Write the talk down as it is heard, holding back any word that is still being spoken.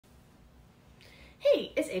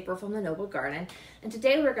It's April from the Noble Garden, and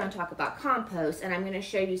today we're going to talk about compost, and I'm going to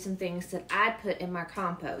show you some things that I put in my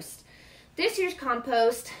compost. This year's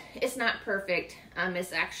compost is not perfect.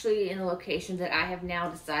 It's actually in a location that I have now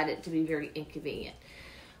decided to be very inconvenient.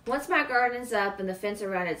 Once my garden's up and the fence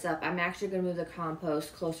around it's up, I'm actually going to move the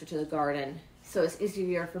compost closer to the garden, so it's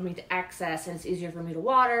easier for me to access and it's easier for me to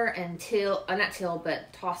water and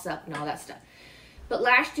toss up and all that stuff. But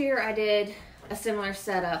last year I did a similar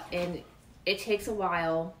setup, and it takes a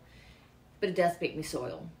while, but it does make me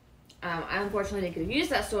soil. I unfortunately didn't get to use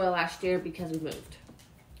that soil last year because we moved.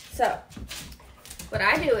 So what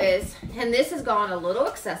I do is, and this has gone a little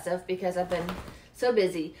excessive because I've been so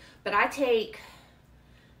busy, but I take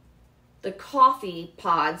the coffee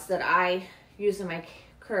pods that I use in my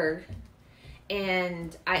curd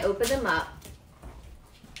and I open them up.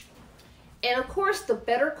 And of course, the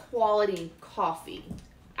better quality coffee.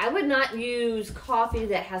 I would not use coffee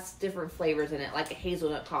that has different flavors in it, like a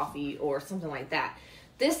hazelnut coffee or something like that.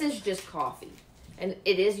 This is just coffee, and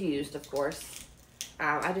it is used, of course.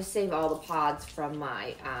 I just save all the pods from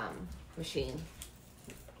my machine.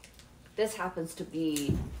 This happens to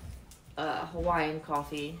be a Hawaiian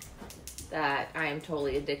coffee that I am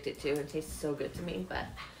totally addicted to. It tastes so good to me, but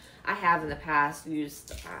I have in the past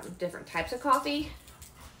used different types of coffee.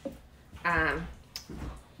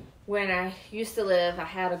 When I used to live, I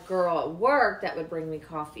had a girl at work that would bring me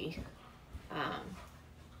coffee.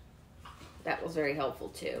 That was very helpful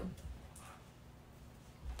too.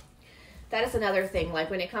 That is another thing, like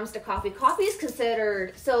when it comes to coffee is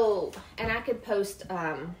considered, and I could post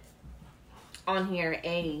on here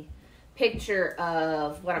a picture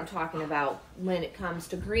of what I'm talking about when it comes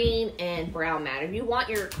to green and brown matter. You want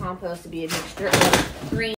your compost to be a mixture of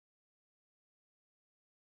green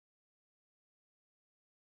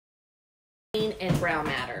and brown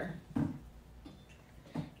matter.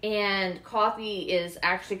 And coffee is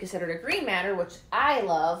actually considered a green matter, which I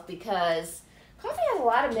love because coffee has a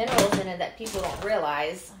lot of minerals in it that people don't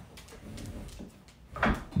realize.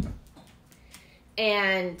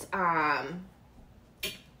 And I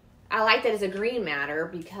like that as a green matter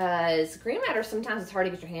because green matter sometimes it's hard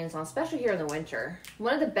to get your hands on, especially here in the winter.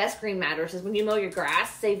 One of the best green matters is when you mow your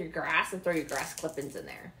grass, save your grass and throw your grass clippings in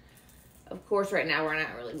there. Of course, right now we're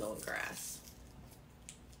not really mowing grass.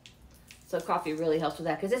 So coffee really helps with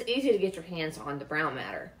that because it's easy to get your hands on the brown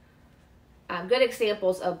matter. Good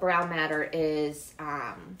examples of brown matter is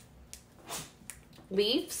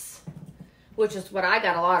leaves, which is what I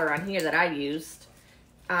got a lot around here that I used.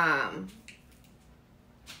 Of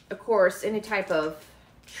course, any type of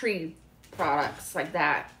tree products like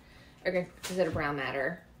that are considered brown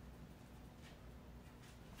matter.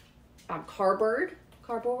 Cardboard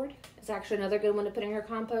is actually another good one to put in your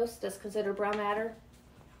compost that's considered brown matter.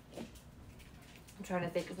 I'm trying to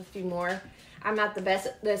think of a few more. I'm not the best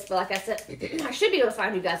at this, but like I said, I should be able to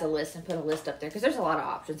find you guys a list and put a list up there because there's a lot of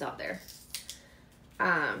options out there.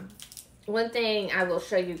 One thing I will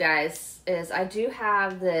show you guys is I do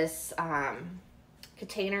have this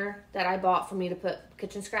container that I bought for me to put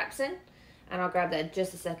kitchen scraps in. And I'll grab that in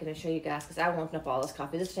just a second and show you guys because I won't open up all this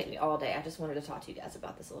coffee. This will take me all day. I just wanted to talk to you guys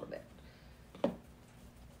about this a little bit.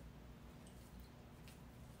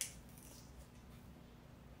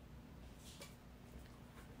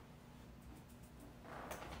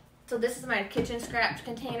 So this is my kitchen scraps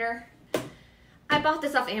container. I bought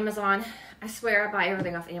this off Amazon. I swear I buy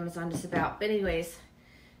everything off Amazon just about. But anyways,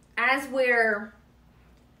 as we're,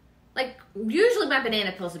 like, usually my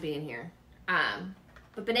banana peels will be in here.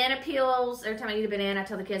 But banana peels, every time I eat a banana, I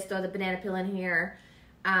tell the kids to throw the banana peel in here.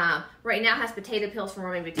 Right now it has potato peels from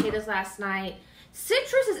roasting potatoes last night.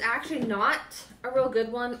 Citrus is actually not a real good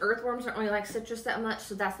one. Earthworms don't really like citrus that much,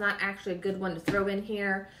 so that's not actually a good one to throw in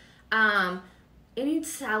here. Any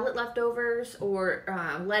salad leftovers or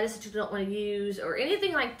lettuce that you don't want to use or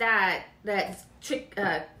anything like that that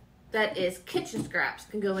is kitchen scraps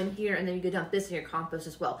can go in here, and then you can dump this in your compost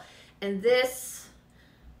as well. And this,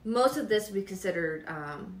 most of this would be considered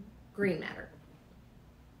green matter.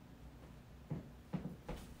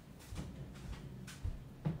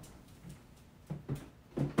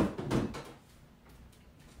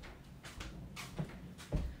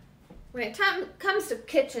 When it comes to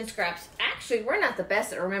kitchen scraps, actually, we're not the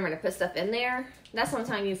best at remembering to put stuff in there. That's what I'm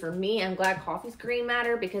telling you. For me, I'm glad coffee's green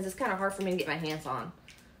matter because it's kind of hard for me to get my hands on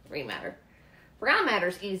green matter. Brown matter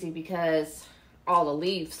is easy because all the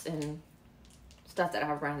leaves and stuff that I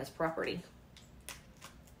have around this property.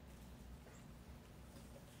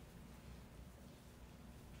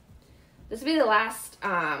 This will be the last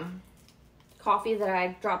coffee that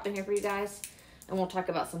I dropped in here for you guys. And we'll talk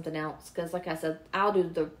about something else. Because like I said, I'll do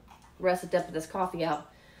the rest of the depth of this coffee out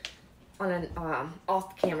on an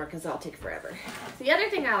off the camera because that'll take forever. The other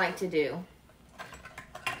thing I like to do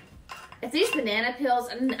is these banana peels,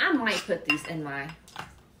 and I might put these in my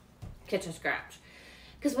kitchen scratch.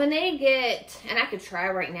 Because when they get, and I could try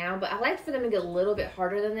right now, but I like for them to get a little bit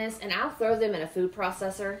harder than this, and I'll throw them in a food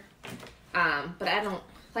processor. But I don't,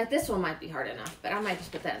 like this one might be hard enough, but I might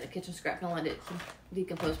just put that in the kitchen scrap and let it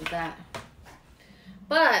decompose with that.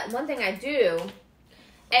 But one thing I do,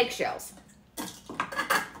 eggshells.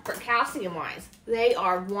 For calcium wise, they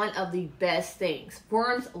are one of the best things.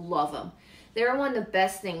 Worms love them. They're one of the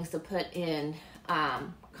best things to put in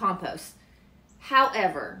compost.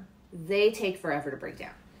 However, they take forever to break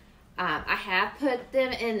down. I have put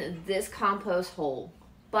them in this compost hole,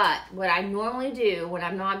 but what I normally do when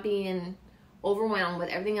I'm not being overwhelmed with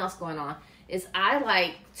everything else going on is I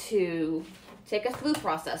like to take a food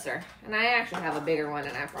processor, and I actually have a bigger one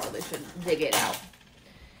and I probably should dig it out.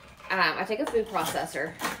 I take a food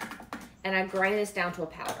processor and I grind this down to a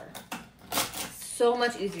powder. So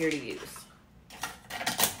much easier to use.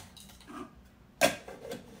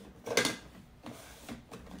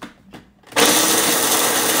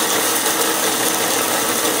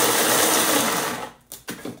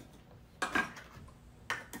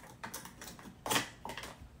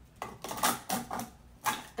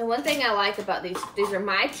 And one thing I like about these are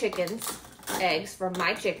my chickens, eggs from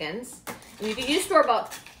my chickens. And you can use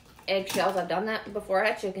store-bought eggshells. I've done that before I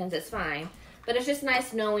had chickens, it's fine. But it's just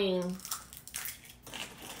nice knowing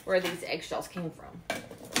where these eggshells came from.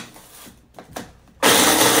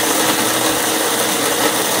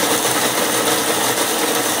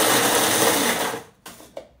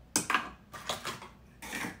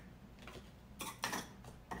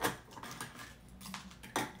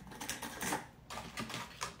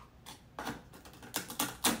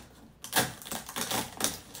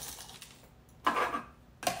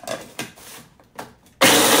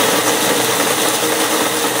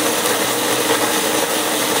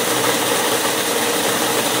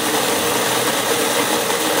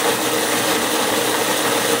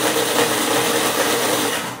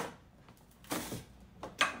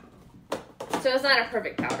 So it's not a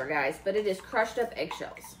perfect powder, guys, but it is crushed up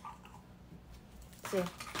eggshells. See?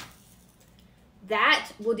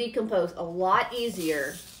 That will decompose a lot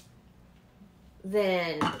easier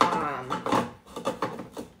than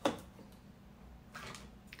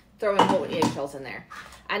throwing whole eggshells in there.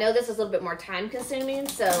 I know this is a little bit more time consuming,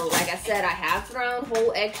 so like I said, I have thrown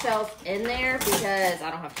whole eggshells in there because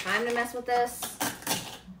I don't have time to mess with this.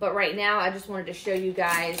 But right now, I just wanted to show you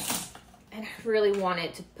guys. And I really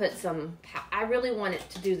wanted to put some, I really wanted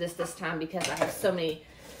to do this time because I have so many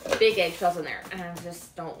big eggshells in there. And I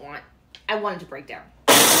just don't want, I want it to break down.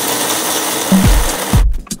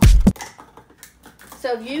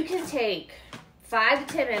 So if you can take 5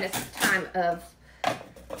 to 10 minutes time of,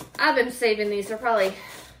 I've been saving these, they're probably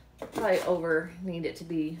over, need it to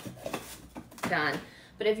be done.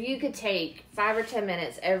 But if you could take 5 or 10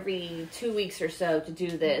 minutes every 2 weeks or so to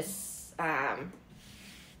do this,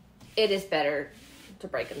 it is better to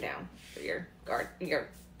break them down for your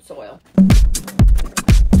soil.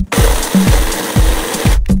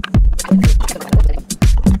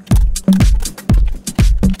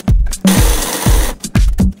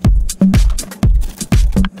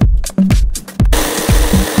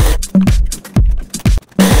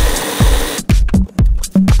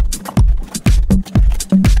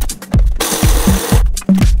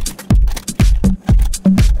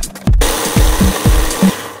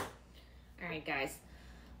 Guys,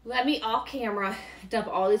 let me off camera dump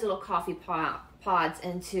all these little coffee pods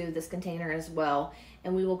into this container as well,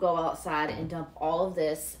 and we will go outside and dump all of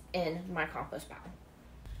this in my compost pile.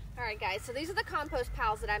 All right, guys, so these are the compost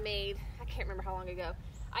piles that I made. I can't remember how long ago.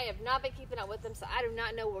 I have not been keeping up with them, so I do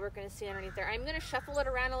not know what we're going to see underneath there. I'm going to shuffle it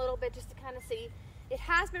around a little bit just to kind of see. It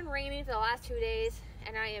has been raining for the last 2 days,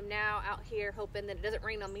 and I am now out here hoping that it doesn't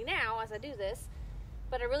rain on me now as I do this.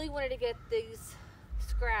 But I really wanted to get these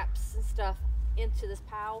scraps and stuff into this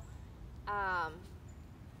pile.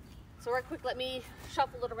 So right quick, let me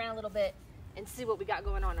shuffle it around a little bit and see what we got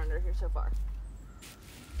going on under here so far.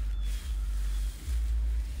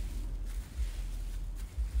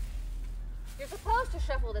 You're supposed to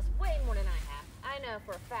shuffle this way more than I have. I know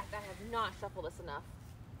for a fact I have not shuffled this enough.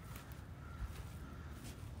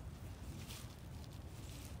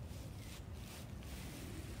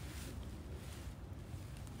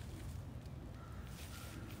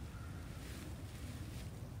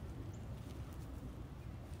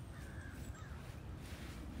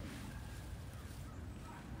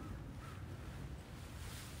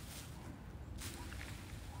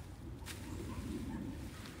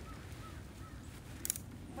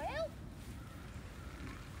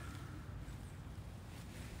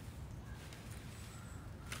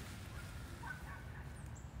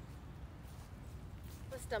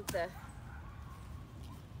 dump the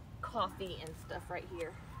coffee and stuff right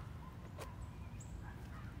here.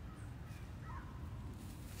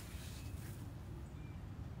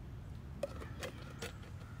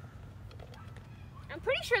 I'm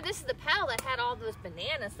pretty sure this is the pile that had all those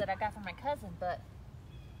bananas that I got from my cousin, but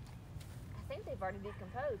I think they've already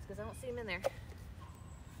decomposed because I don't see them in there.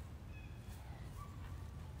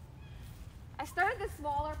 I started the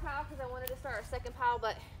smaller pile because I wanted to start a second pile,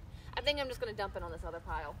 but I think I'm just going to dump it on this other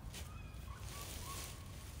pile.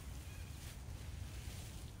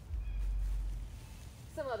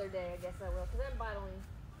 Some other day, I guess I will, because I'm battling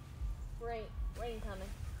rain coming.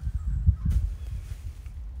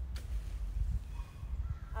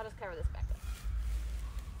 I'll just cover this back up.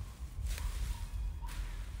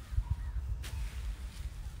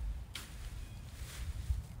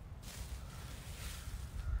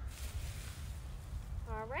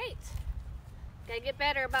 All right. Gotta get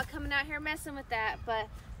better about coming out here messing with that,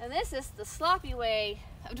 and this is the sloppy way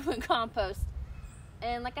of doing compost.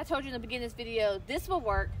 And like I told you in the beginning of this video, this will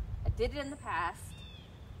work. I did it in the past.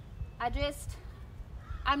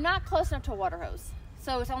 I'm not close enough to a water hose,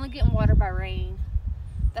 so it's only getting water by rain.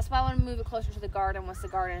 That's why I want to move it closer to the garden once the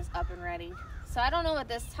garden is up and ready. So I don't know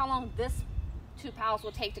how long this 2 piles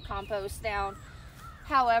will take to compost down.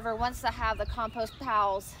 However, once I have the compost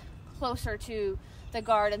piles closer to the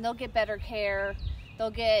garden, they'll get better care. They'll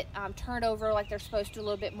get turned over like they're supposed to a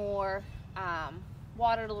little bit more,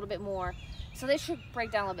 watered a little bit more. So they should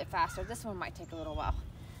break down a little bit faster. This one might take a little while.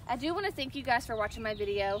 I do want to thank you guys for watching my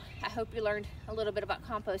video. I hope you learned a little bit about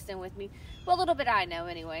composting with me. Well, a little bit I know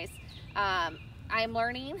anyways. I am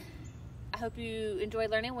learning. I hope you enjoy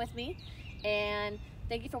learning with me. And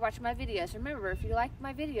thank you for watching my videos. Remember, if you like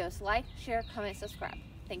my videos, like, share, comment, subscribe.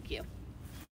 Thank you.